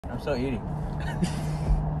I'm still eating.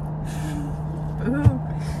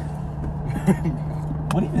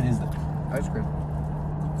 What even is that? Ice cream.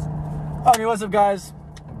 Okay, what's up, guys?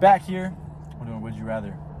 Back here. We're doing Would You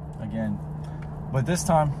Rather again. But this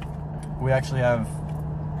time, we actually have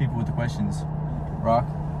people with the questions. Rock.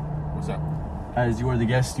 What's up? As you are the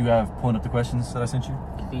guest, you have pulling up the questions that I sent you.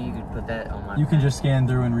 You think you could put that on my... You can just scan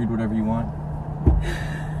through and read whatever you want.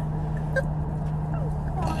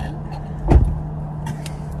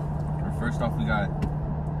 First off, we got,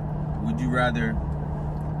 would you rather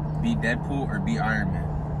be Deadpool or be Iron Man?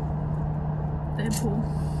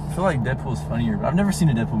 Deadpool. I feel like Deadpool's funnier, but I've never seen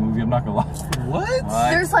a Deadpool movie. I'm not gonna lie. What?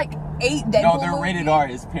 There's like 8 Deadpool No, they're movies. rated R.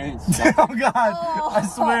 His parents. Oh God! I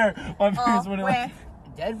swear, my parents wouldn't like.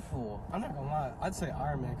 Deadpool. I'm not gonna lie. I'd say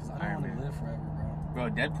Iron Man because I don't want to live forever, bro.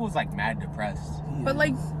 Bro, Deadpool's like mad depressed. But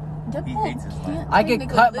like, He Deadpool hates his life. can't I could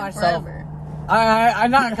technically cut live myself. forever.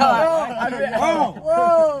 I'm not cut. Whoa!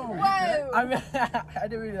 Whoa! Whoa! I mean, I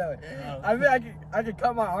didn't mean that way. I mean, I could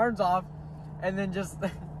cut my arms off, and then just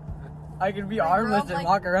I could be armless and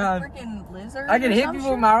walk around. Freaking lizard. I can or hit some people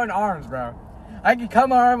shit? with my own arms, bro. I can cut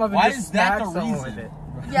my arm up and Why just is that smack the someone reason? with it.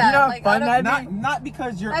 Yeah, You know how like, fun I that'd don't- be? Not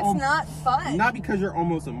because you're That's not fun. not because you're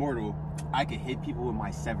almost immortal. I could hit people with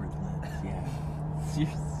my severed limbs. Yeah. You're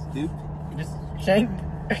stupid. Just shank.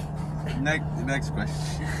 Next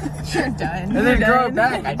question. You're done. And then grow it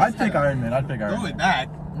back. I'd pick Iron Man. I'd pick Iron Throw Man. it back.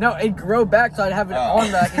 No, it'd grow back so I'd have an arm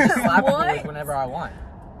that I can just slap people What? with whenever I want.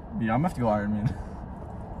 Yeah, I'm gonna have to go Iron Man.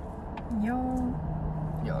 Yo.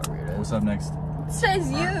 Yo, weirdo. What's up next?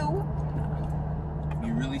 Says you.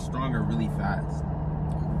 Be really strong or really fast.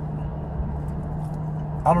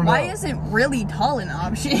 I don't know. Why isn't really tall an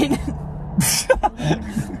option?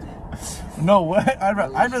 No, what? I'd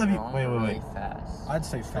rather be. Strong, Wait. really fast. I'd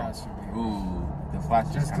say fast for me. Ooh, the Flash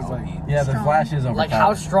Just just 'cause, kind like- of Yeah, the Strong. Flash is overpowered. Like,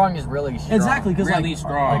 how strong is really strong? Exactly, because Really like,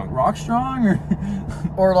 strong. like rock strong or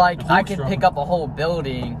Or like, Hulk I can strong. pick up a whole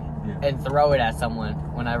building Yeah. and throw it at someone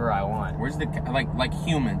whenever I want. Where's the like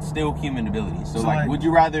human, still human abilities? So So, like, like- would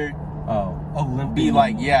you rather Olympic. be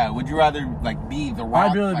like, would you rather like be the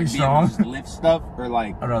Rock, I'd rather like, be able strong. to just lift stuff, or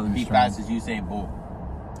like I'd rather be be strong. fast as Usain Bolt?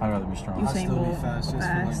 I'd rather be strong. I'd Usain still be Bolt, fast just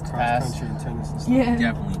fast. for like cross Fast. country and tennis and stuff. Yeah.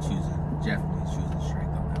 Definitely choosing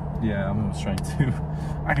strength on that one. Yeah, I'm going strength too.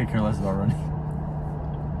 I could care less about running.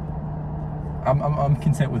 I'm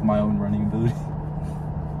content with my own running ability.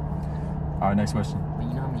 All right, next question. But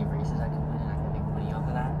you know how many races I could win and I could make money off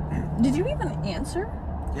of that? Did you even answer?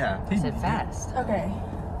 Yeah. I said fast. Okay.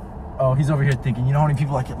 Oh, he's over here thinking. You know how many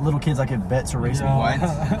people little kids I could bet to race me? What?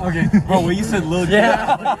 Okay, bro. When you said little kid,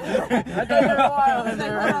 Yeah. I thought you were wild in Like,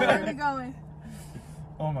 hold on, where are we there. going?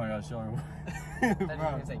 Oh my gosh, y'all. I thought you were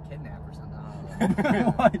going to say kidnap or something. I don't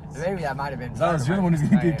know. What? Maybe that might have been. That was you're the one who's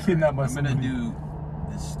gonna get kidnapped by I'm gonna somebody. do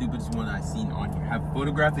the stupidest one I've seen on here. Have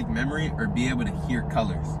photographic memory or be able to hear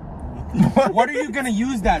colors. What are you gonna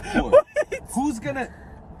use that for? Who's gonna?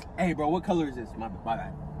 Hey, bro, what color is this? My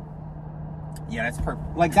bad. Yeah, that's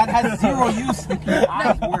perfect. Like that has zero use. If your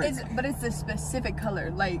eyes work. But it's a specific color,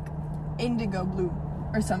 like indigo blue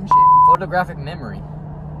or some shit. Photographic memory.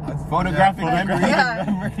 Photographic memory.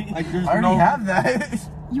 Yeah. Like there's I already no. have that.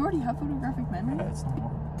 You already have photographic memory? That's not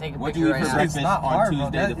hard. Take a What do you picture eat for right now. breakfast It's not on hard, bro.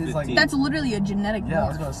 Tuesday That the is like- 15th? That's literally a genetic yeah, I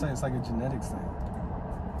was morph. gonna say it's like a genetics thing.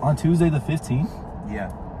 On Tuesday the 15th. Yeah,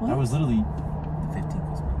 That was literally the 15th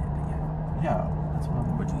was my birthday. yeah. That's what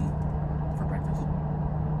I'm. What'd you eat for breakfast?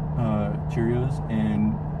 Cheerios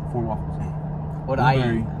and 4 waffles. What I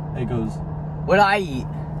Blueberry, eat? Eggos. What I eat?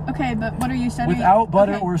 Okay, but what are you studying? Without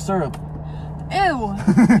butter Okay. or syrup. Ew. What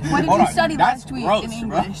did Hold you on, study that's last week gross, in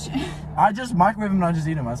bro. English? I just microwave them and I just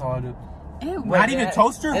eat them. That's all I do. Ew. Wait, Not even yeah.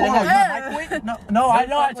 toaster? Did it Hold on, have- you microwave? No, No I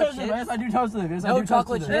know I chocolate toasted them. chips? Yes, I do toast them. Yes, I No do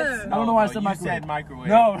chocolate toast them. chips? I don't know why I said you microwave. said microwave.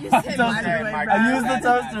 No, You I said toasted microwave, it. bro. I use the That's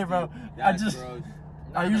toaster, nasty. bro. That's I just, gross.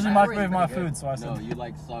 I No, usually the microwave my pretty good. food, so I said. No, you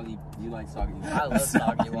like soggy I love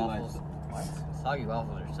soggy You like- waffles. Soggy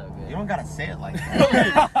waffles are so good. You don't gotta say it like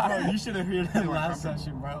that. Bro, you should have heard that last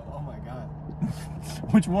session, bro. Oh my god,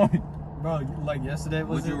 Which one? bro. Like yesterday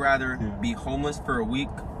was Would you it? rather Yeah. be homeless for a week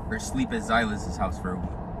or sleep at Xylus's house for a week?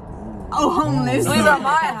 Oh, homeless. Sleep at my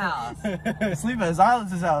house. Sleep at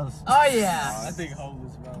Silas's house. Oh yeah. I think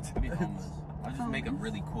homeless, bro. Be homeless. I'll just make a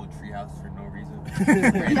really cool treehouse for no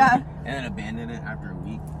reason. Yeah. And then abandon it after a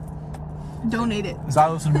week. Donate it.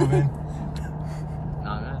 Silas would move in. No,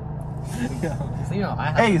 I'm not. Sleep at my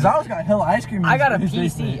house. Hey, Silas got hella ice cream. I got a in his PC.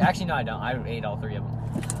 basement. Actually, no, I don't. I ate all 3 of them.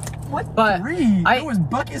 What? But 3. I- It was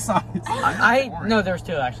bucket size. I ate, no, there was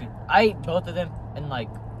 2 actually. I ate both of them in like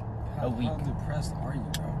a week. How depressed are you,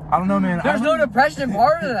 bro? I don't know, man. There's no depression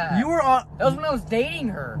part of that. You were on. That was when I was dating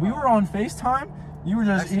her. We were on FaceTime, You were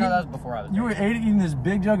just Actually, no, that was before I was You were there. eating this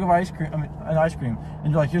big jug of ice cream, an ice cream,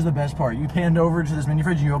 and you're like, here's the best part. You panned over to this mini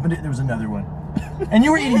fridge and you opened it, there was another one. And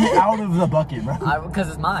you were eating it out of the bucket, bro. Because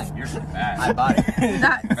it's mine. You're bad. I bought it.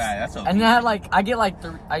 Bad. That's okay. And then I had like, I get like,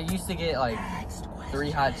 I used to get like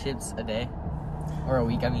 3 hot chips a day. Or a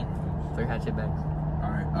week, I mean. 3 hot chip bags.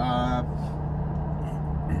 Alright,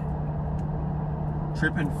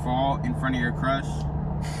 trip and fall in front of your crush.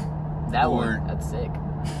 That Or- one, that's sick.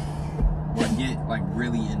 Or get like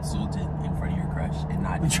really insulted in front of your crush and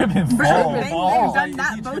not Trip and Bro, fall. they've Oh. done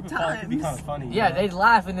that If you both trip and fall, it could be times. kind of funny. Yeah, they'd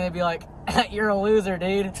laugh and they'd be like, you're a loser,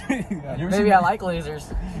 dude. Yeah. Maybe I like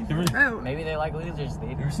losers. You Bro, Maybe they like losers,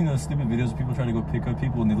 dude. ever seen those stupid videos of people trying to go pick up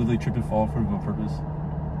people and they literally trip and fall for no purpose?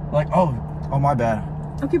 Like, oh my bad.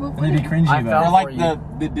 okay, but And they'd be cringy I about Or it. fell- like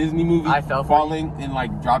for you. the Disney movie I fell for falling and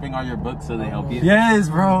like dropping all your books so they help you. Yes,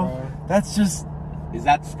 bro. That's just, Is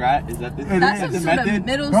that strat? Is that the that's the some sort of method?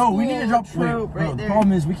 middle bro, school we need to drop, trope bro, right the there.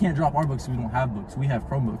 problem is we can't drop our books because we don't have books. We have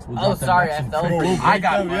Chromebooks. We'll Oh, drop them sorry, back I to fell Chrome. for you. I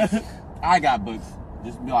got books. I got books.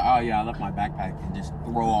 Just be like, oh yeah, I left my backpack and just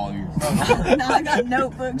throw all yours. Now I got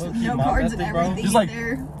notebooks with Low-key, no my cards and method, bro. everything Just like-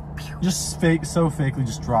 there. Just so fakely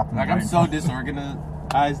just drop them. Like right I'm in so front.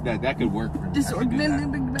 disorganized that could work for me. I could do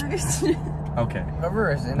that. Disorganized. Okay.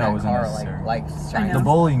 Whoever is in That that wasn't car, necessary. like I trying know. The to...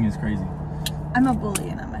 bullying is crazy. I'm a bully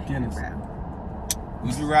and I'm a hater, Guinness. bro.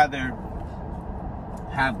 Would you rather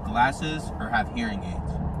have glasses or have hearing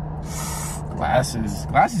aids? Glasses.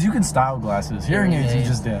 Glasses, you can style glasses. Hearing Hearing aids, you're aids.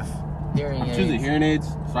 just deaf. Hearing I'm aids. choosing hearing aids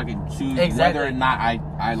so I can choose Exactly. whether or not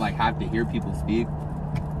I like have to hear people speak.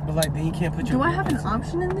 But like, then you can't put your. Do I have an earbuds in.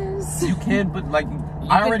 option in this? You can, but like You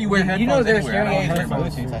I already wear can- headphones You know there's anywhere. I hearing don't aids wear for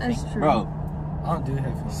headphones. Bluetooth, I That's think. true. Bro, I don't do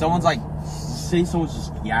headphones. someone's like, say someone's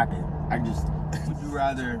just yapping. I just, would you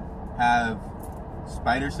rather have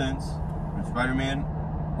spider sense from Spider-Man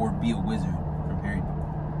or be a wizard from Harry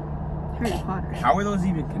Potter? Harry Potter. How are those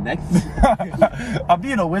even connected? I'm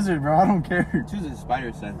being a wizard, bro. I don't care. Choosing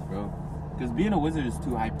spider sense, bro. Because being a wizard is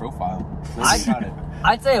too high profile. Let's think about it.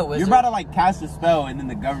 I'd say a wizard. You're about to like cast a spell and then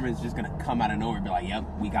the government's just gonna come out of nowhere and be like, yep,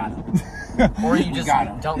 we got him. Or you We just got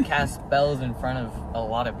 'em. don't cast spells in front of a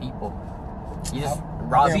lot of people. You just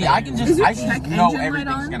rob See, them. I can Is just, your I can check just know engine light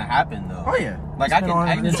everything's on? gonna happen though. Oh, yeah. Like It's I been can, on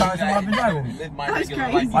I can the just entire time I've been driving. live my That's regular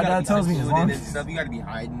crazy. life. You My gotta dad be tells me as secluded long and as- stuff. You gotta be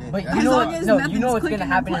hiding it. But That's you know why- what? as No, nothing's you know what's gonna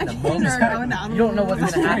clicking happen and in the playing moment. or going out. You don't know what's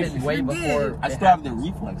It's gonna crazy. happen way You're before. good. I it still have the happens.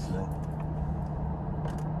 reflex though.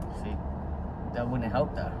 See, that wouldn't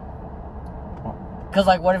help though. Cause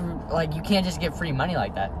like, what if like you can't just get free money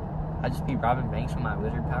like that? I'd just be robbing banks with my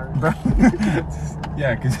wizard powers. Bro.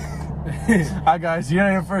 Yeah, because. Hi, guys. You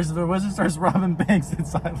gotta hear first. The wizard starts robbing banks in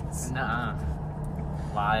silence. Nuh-uh.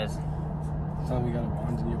 Lies. So we got a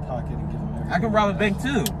wand in your pocket and give them everything. I can rob a bank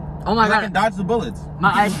too. Oh my I can god, dodge the bullets.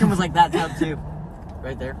 my ice cream was like that tub too,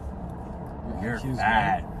 right there. You're IQ's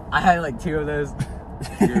bad. I had like 2 of those.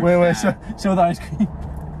 You're Wait, bad. show the ice cream.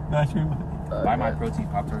 The ice cream. Buy my protein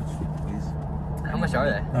Pop-Tarts, please. How much are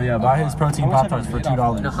they? Oh, yeah, buy his protein How much Pop Tarts for have you made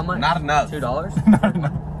off $2. No, how much? Not enough. $2? Not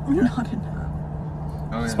enough. Not enough.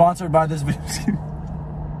 Oh, yeah. Sponsored by this video.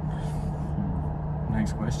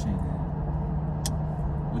 Next question.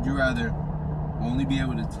 Would you rather only be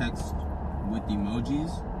able to text with emojis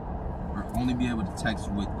or only be able to text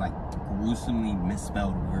with like gruesomely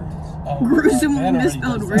misspelled words? Oh, Gruesome Ben already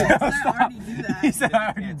misspelled does words. that. I already do He that. said I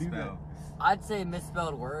already Can't do spell. I'd say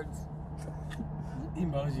misspelled words.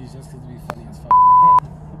 Emojis just because it'd be funny as fuck, bro.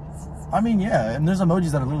 that. I mean, yeah, and there's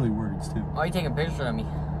emojis that are literally words, too. Why are you taking a picture of me?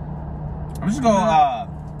 I'm just going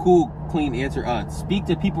cool, clean answer. Speak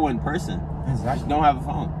to people in person. Just Exactly. don't have a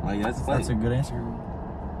phone. Like that's That's a like, good answer.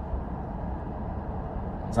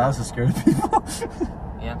 So I was just scared of people.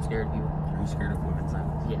 Yeah, I'm scared of people. Are you scared of women?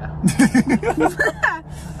 Simon? Yeah.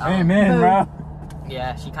 Hey, man, bro.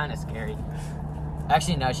 Yeah, she kind of scary.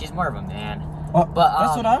 Actually, no, she's more of a man. Oh, But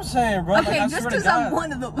That's what I'm saying, bro. Okay, like, I just swear to because I'm God.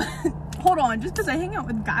 one of the. Hold on, just because I hang out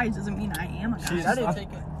with guys doesn't mean I am a guy. Jesus. I didn't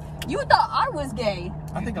think it. You thought I was gay.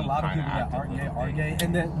 I think a lot of people that Kinda aren't gay active, are gay.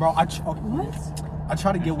 And then, bro, okay, What? I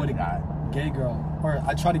try to get with a gay girl. Or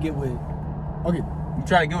I try to get with. Okay. You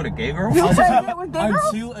try to get with a gay girl? You trying to get with gay On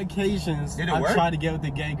girls? 2 occasions, Did it I work? tried to get with the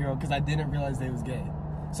gay girl because I didn't realize they was gay.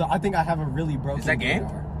 So I think I have a really broken Is that gay?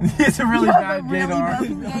 gaydar. It's a really You have bad a really gaydar.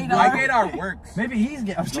 broken gaydar. My gaydar works. Maybe he's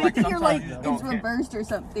gay. I'm I like, think you're like sometimes you it's don't. reversed or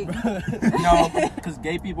something. No, because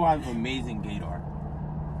gay people have amazing gaydar.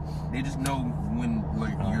 They just know when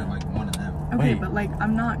like you're like one of them. Okay, Wait. but like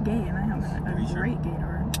I'm not gay and I have Are a you sure? great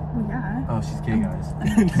gaydar. Well, yeah. oh, she's gay,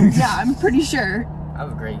 guys. Yeah, I'm pretty sure. I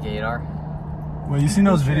have a great gaydar. Well, you seen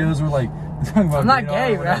those videos where like they're talking about I'm not gaydar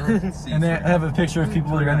gay, or whatever, bro. and they have a picture of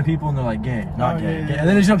people, they're random people, and they're like gay, not Oh, gay, yeah, gay. yeah. And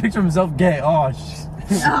then they show a picture of himself gay. Oh,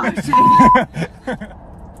 Oh, shit.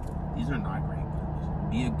 These are not great.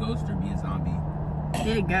 Be a ghost or be a zombie.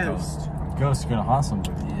 Be a ghost. Ghosts are gonna haunt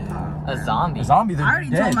somebody. Yeah. A zombie. A zombie, they're I already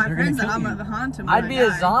dead. told my They're friends gonna that I'm kill gonna you. haunt him. I'd be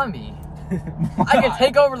a zombie. I could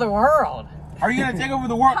take over the world. Are you gonna take over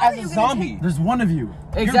the world How are as a you gonna zombie? There's one of you.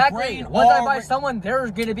 Exactly. brain Once I buy already- someone, they're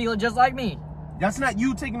gonna be just like me. That's not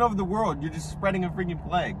you taking over the world. You're just spreading a freaking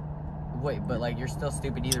plague. Wait, but like you're still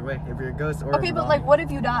stupid either way. If you're a ghost or Okay, a but zombie. like, what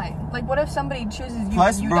if you die? Like, what if somebody chooses you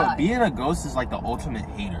Plus, and you bro, die? being a ghost is like the ultimate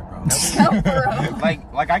hater, bro. No, for real.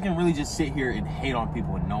 like I can really just sit here and hate on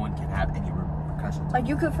people and no one can have any repercussions. Like,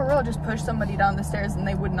 you could for real just push somebody down the stairs and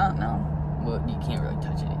they would not know. Well, you can't really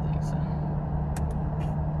touch anything, so.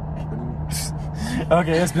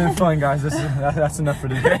 Okay, it's been fun, guys. That's enough for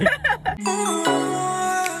today.